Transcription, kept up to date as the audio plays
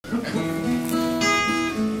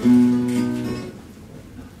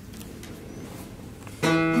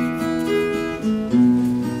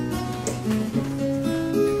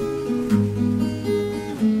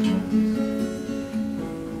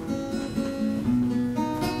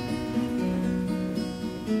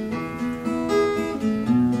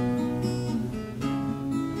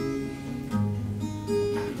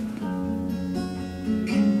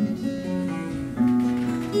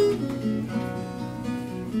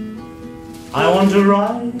I want to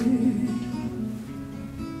write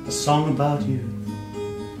a song about you,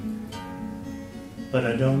 but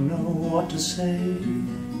I don't know what to say.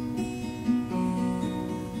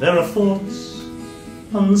 There are thoughts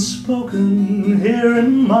unspoken here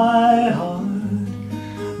in my heart,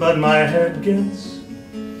 but my head gets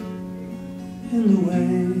in the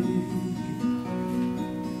way.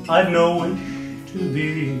 I've no wish to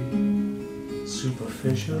be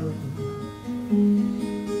superficial.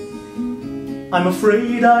 I'm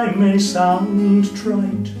afraid I may sound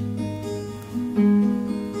trite,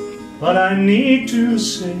 but I need to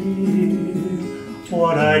say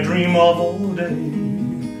what I dream of all day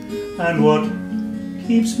and what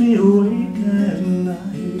keeps me awake at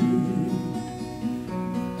night.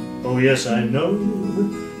 Oh yes, I know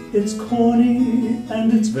it's corny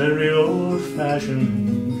and it's very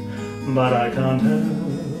old-fashioned, but I can't help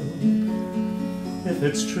if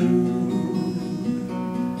it's true.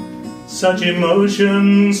 Such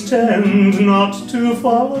emotions tend not to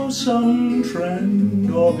follow some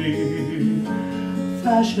trend or be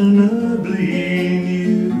fashionably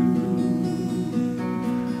new.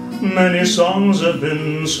 Many songs have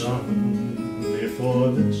been sung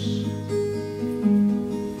before this,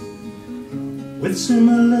 with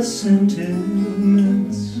similar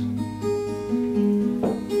sentiments,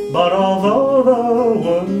 but although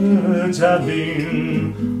the words have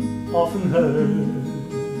been often heard,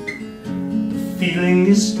 feeling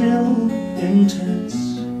is still intense.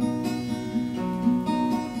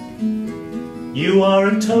 You are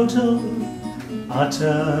a total,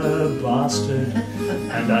 utter bastard,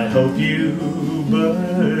 and I hope you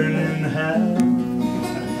burn in hell.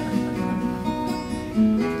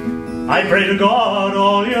 I pray to God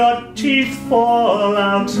all your teeth fall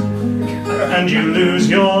out and you lose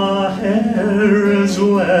your hair as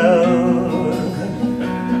well.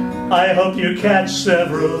 I hope you catch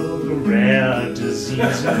several rare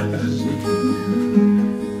diseases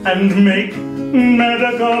and make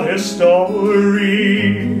medical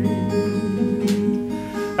history,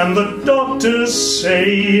 and the doctors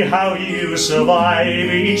say how you survive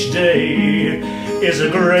each day is a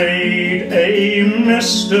grade A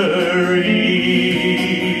mystery.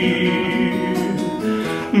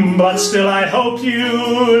 But still I hope you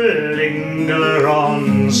linger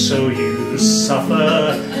on so you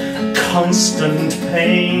suffer constant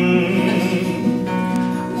pain.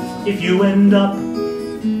 If you end up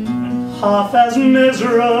half as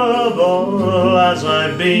miserable as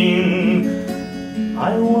I've been,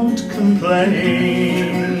 I won't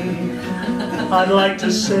complain. I'd like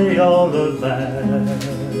to say all of that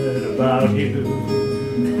about you,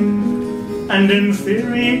 and in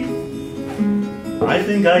theory I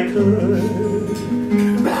think I could,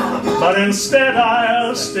 but instead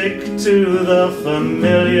I'll stick to the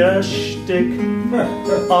familiar shtick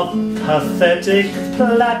of pathetic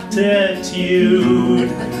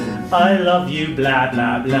platitude. I love you, blah,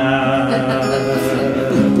 blah, blah.